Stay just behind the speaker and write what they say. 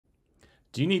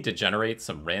Do you need to generate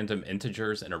some random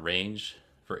integers in a range,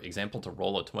 for example, to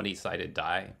roll a 20-sided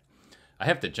die? I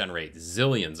have to generate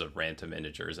zillions of random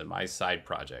integers in my side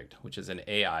project, which is an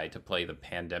AI to play the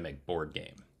pandemic board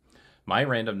game. My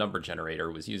random number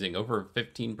generator was using over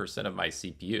 15% of my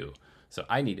CPU, so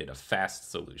I needed a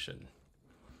fast solution.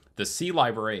 The C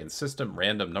library and system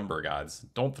random number gods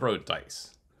don't throw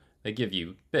dice. They give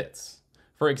you bits.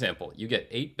 For example, you get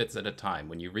 8 bits at a time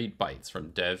when you read bytes from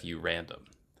dev urandom.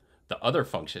 The other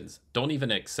functions don't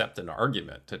even accept an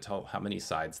argument to tell how many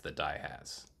sides the die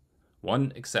has.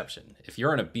 One exception: if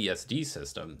you're in a BSD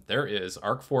system, there is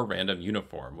arc4 random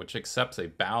uniform, which accepts a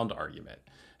bound argument,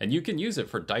 and you can use it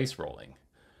for dice rolling,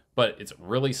 but it's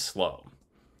really slow.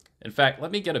 In fact,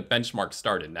 let me get a benchmark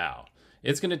started now.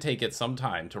 It's going to take it some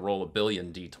time to roll a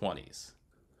billion d20s.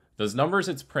 Those numbers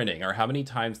it's printing are how many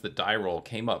times the die roll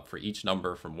came up for each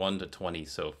number from 1 to 20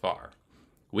 so far.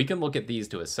 We can look at these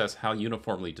to assess how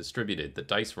uniformly distributed the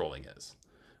dice rolling is.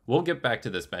 We'll get back to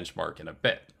this benchmark in a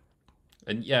bit.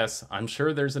 And yes, I'm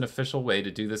sure there's an official way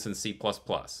to do this in C++,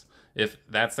 if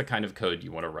that's the kind of code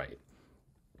you want to write.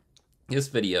 This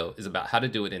video is about how to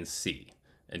do it in C,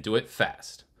 and do it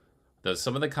fast, though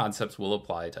some of the concepts will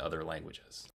apply to other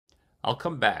languages. I'll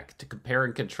come back to compare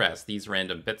and contrast these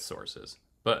random bit sources,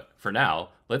 but for now,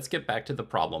 let's get back to the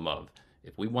problem of,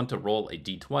 if we want to roll a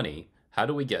d20, how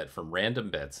do we get from random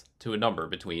bits to a number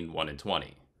between 1 and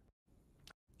 20?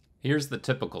 Here's the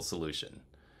typical solution.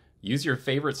 Use your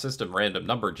favorite system random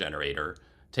number generator,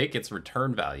 take its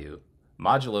return value,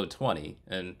 modulo 20,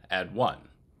 and add 1.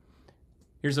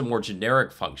 Here's a more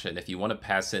generic function if you want to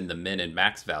pass in the min and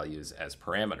max values as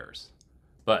parameters.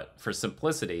 But for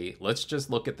simplicity, let's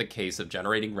just look at the case of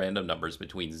generating random numbers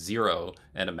between 0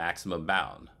 and a maximum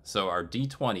bound. So our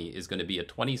d20 is going to be a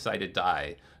 20-sided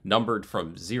die numbered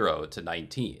from 0 to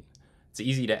 19. It's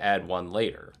easy to add 1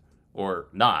 later, or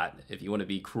not if you want to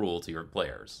be cruel to your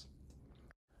players.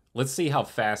 Let's see how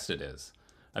fast it is.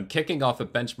 I'm kicking off a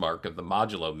benchmark of the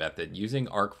modulo method using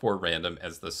arc4 random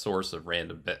as the source of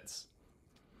random bits.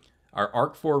 Our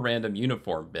arc4 random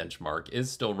uniform benchmark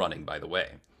is still running, by the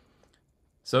way.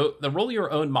 So the roll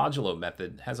your own modulo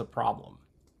method has a problem.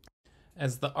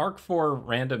 As the arc4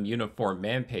 random uniform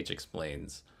man page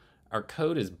explains, our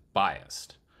code is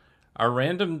biased. Our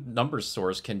random number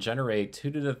source can generate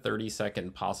 2 to the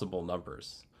 32nd possible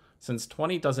numbers. Since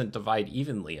 20 doesn't divide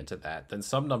evenly into that, then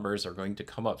some numbers are going to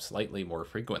come up slightly more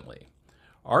frequently.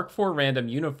 Arc4 random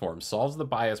uniform solves the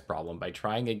bias problem by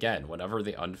trying again whenever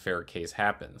the unfair case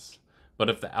happens.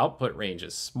 But if the output range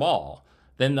is small,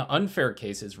 then the unfair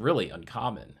case is really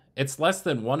uncommon. It's less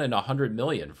than 1 in 100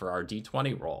 million for our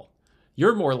d20 roll.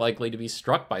 You're more likely to be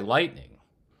struck by lightning.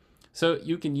 So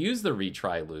you can use the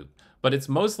retry loop, but it's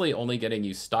mostly only getting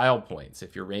you style points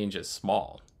if your range is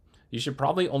small. You should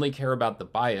probably only care about the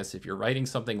bias if you're writing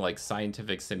something like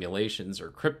scientific simulations or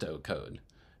crypto code,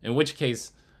 in which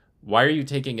case, why are you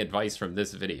taking advice from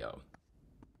this video?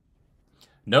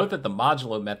 Note that the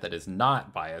modulo method is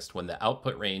not biased when the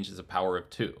output range is a power of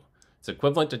 2. It's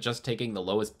equivalent to just taking the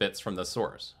lowest bits from the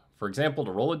source. For example,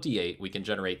 to roll a d8, we can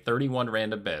generate 31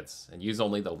 random bits and use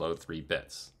only the low 3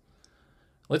 bits.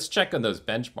 Let's check on those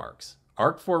benchmarks.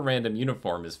 Arc4 random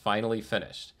uniform is finally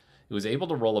finished. It was able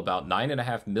to roll about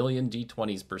 9.5 million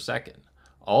d20s per second.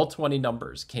 All 20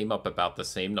 numbers came up about the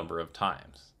same number of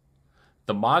times.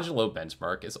 The modulo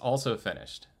benchmark is also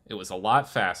finished. It was a lot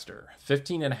faster,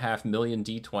 15.5 million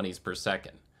d20s per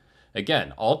second.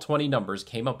 Again, all 20 numbers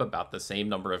came up about the same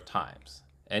number of times.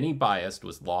 Any bias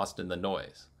was lost in the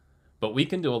noise. But we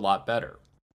can do a lot better.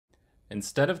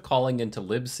 Instead of calling into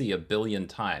libc a billion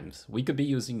times, we could be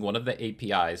using one of the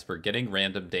APIs for getting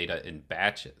random data in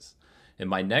batches. In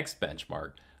my next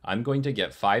benchmark, I'm going to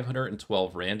get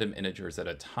 512 random integers at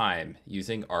a time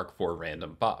using arc4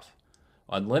 random buff.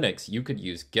 On Linux, you could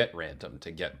use getrandom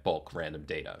to get bulk random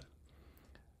data.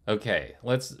 Okay,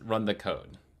 let's run the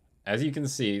code. As you can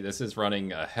see, this is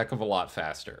running a heck of a lot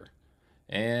faster.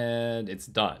 And it's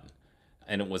done.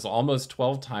 And it was almost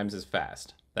 12 times as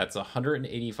fast. That's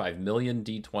 185 million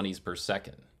d20s per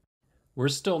second. We're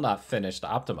still not finished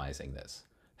optimizing this.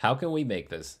 How can we make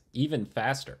this even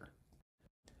faster?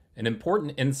 An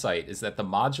important insight is that the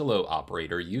modulo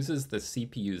operator uses the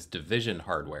CPU's division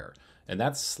hardware, and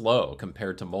that's slow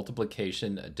compared to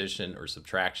multiplication, addition, or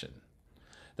subtraction.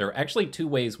 There are actually 2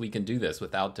 ways we can do this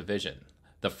without division.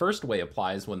 The first way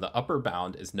applies when the upper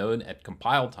bound is known at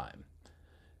compile time.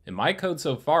 In my code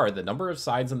so far, the number of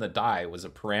sides on the die was a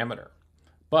parameter.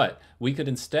 But we could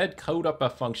instead code up a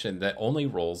function that only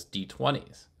rolls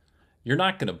d20s. You're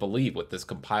not going to believe what this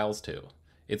compiles to.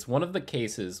 It's one of the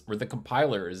cases where the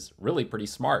compiler is really pretty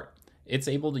smart. It's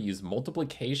able to use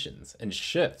multiplications and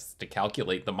shifts to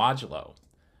calculate the modulo.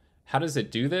 How does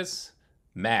it do this?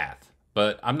 Math.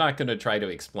 But I'm not going to try to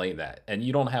explain that, and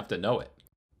you don't have to know it.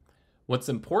 What's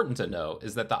important to know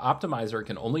is that the optimizer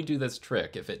can only do this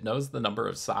trick if it knows the number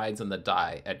of sides in the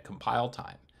die at compile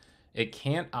time. It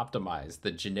can't optimize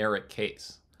the generic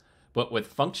case. But with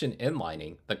function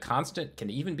inlining, the constant can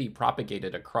even be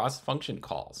propagated across function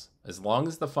calls, as long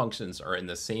as the functions are in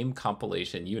the same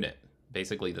compilation unit,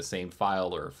 basically the same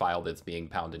file or file that's being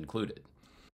pound included.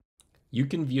 You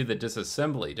can view the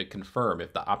disassembly to confirm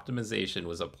if the optimization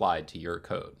was applied to your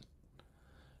code.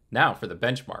 Now for the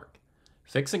benchmark.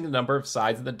 Fixing the number of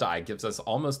sides of the die gives us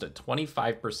almost a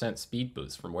 25% speed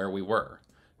boost from where we were,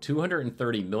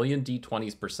 230 million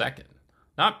d20s per second.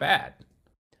 Not bad.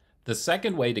 The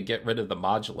second way to get rid of the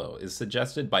modulo is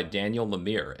suggested by Daniel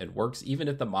Lemire and works even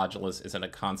if the modulus isn't a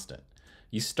constant.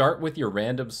 You start with your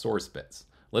random source bits.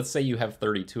 Let's say you have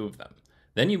 32 of them.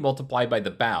 Then you multiply by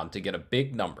the bound to get a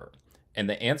big number, and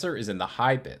the answer is in the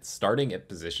high bits, starting at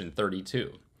position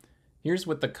 32. Here's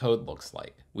what the code looks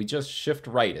like. We just shift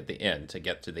right at the end to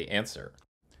get to the answer.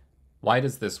 Why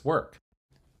does this work?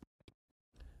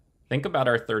 Think about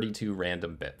our 32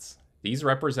 random bits. These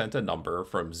represent a number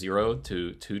from 0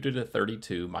 to 2 to the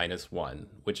 32 minus 1,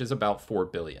 which is about 4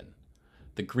 billion.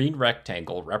 The green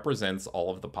rectangle represents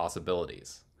all of the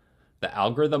possibilities. The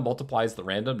algorithm multiplies the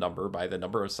random number by the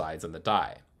number of sides in the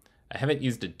die. I haven't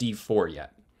used a D4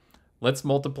 yet. Let's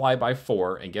multiply by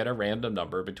 4 and get a random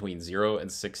number between 0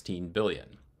 and 16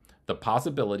 billion. The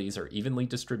possibilities are evenly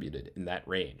distributed in that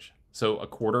range. So a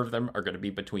quarter of them are going to be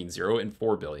between 0 and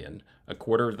 4 billion, a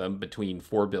quarter of them between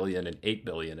 4 billion and 8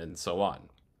 billion, and so on.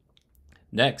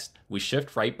 Next, we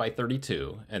shift right by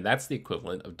 32, and that's the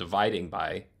equivalent of dividing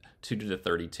by 2 to the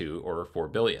 32, or 4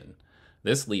 billion.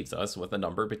 This leaves us with a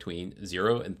number between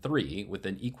 0 and 3 with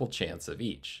an equal chance of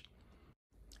each.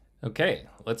 Okay,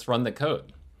 let's run the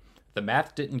code. The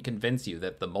math didn't convince you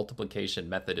that the multiplication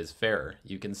method is fair.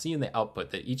 You can see in the output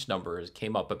that each number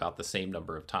came up about the same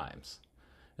number of times.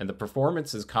 And the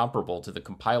performance is comparable to the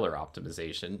compiler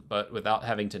optimization, but without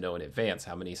having to know in advance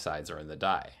how many sides are in the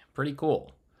die. Pretty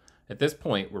cool. At this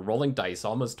point, we're rolling dice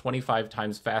almost 25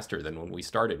 times faster than when we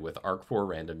started with arc4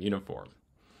 random uniform.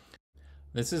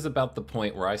 This is about the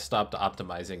point where I stopped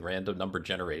optimizing random number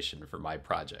generation for my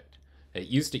project. It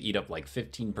used to eat up like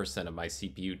 15% of my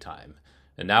CPU time,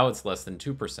 and now it's less than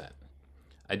 2%.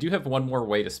 I do have one more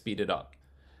way to speed it up.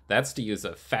 That's to use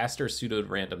a faster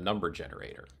pseudo-random number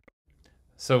generator.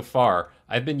 So far,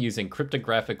 I've been using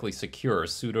cryptographically secure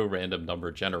pseudo-random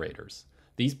number generators.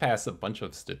 These pass a bunch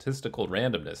of statistical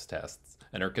randomness tests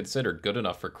and are considered good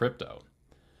enough for crypto.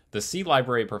 The C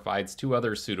library provides two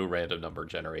other pseudo-random number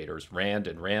generators, rand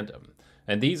and random,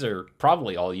 and these are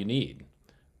probably all you need.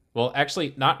 Well,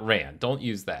 actually, not rand. Don't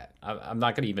use that. I'm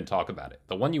not going to even talk about it.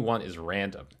 The one you want is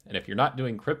random, and if you're not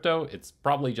doing crypto, it's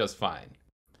probably just fine.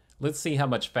 Let's see how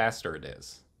much faster it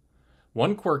is.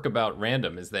 One quirk about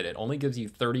random is that it only gives you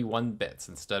 31 bits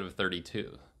instead of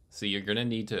 32, so you're going to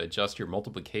need to adjust your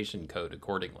multiplication code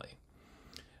accordingly.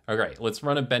 Alright, let's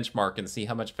run a benchmark and see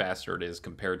how much faster it is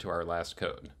compared to our last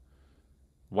code.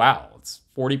 Wow, it's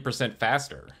 40%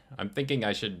 faster. I'm thinking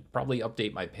I should probably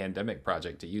update my pandemic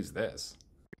project to use this.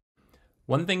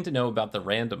 One thing to know about the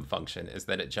random function is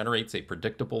that it generates a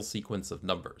predictable sequence of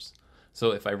numbers.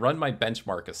 So if I run my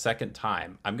benchmark a second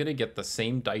time, I'm going to get the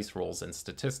same dice rolls and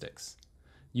statistics.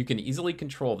 You can easily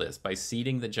control this by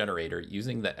seeding the generator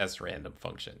using the srandom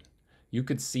function. You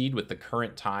could seed with the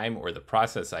current time or the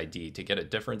process ID to get a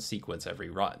different sequence every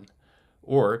run.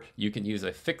 Or you can use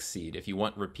a fixed seed if you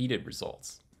want repeated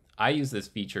results. I use this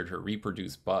feature to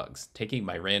reproduce bugs, taking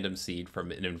my random seed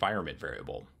from an environment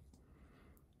variable.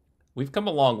 We've come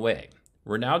a long way.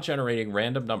 We're now generating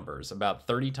random numbers about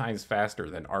 30 times faster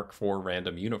than arc4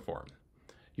 random uniform.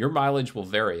 Your mileage will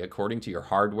vary according to your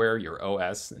hardware, your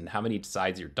OS, and how many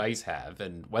sides your dice have,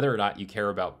 and whether or not you care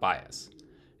about bias.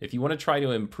 If you want to try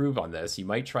to improve on this, you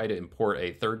might try to import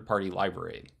a third-party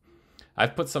library.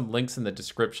 I've put some links in the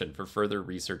description for further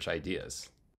research ideas.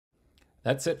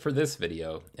 That's it for this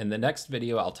video. In the next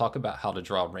video, I'll talk about how to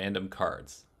draw random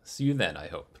cards. See you then, I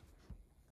hope.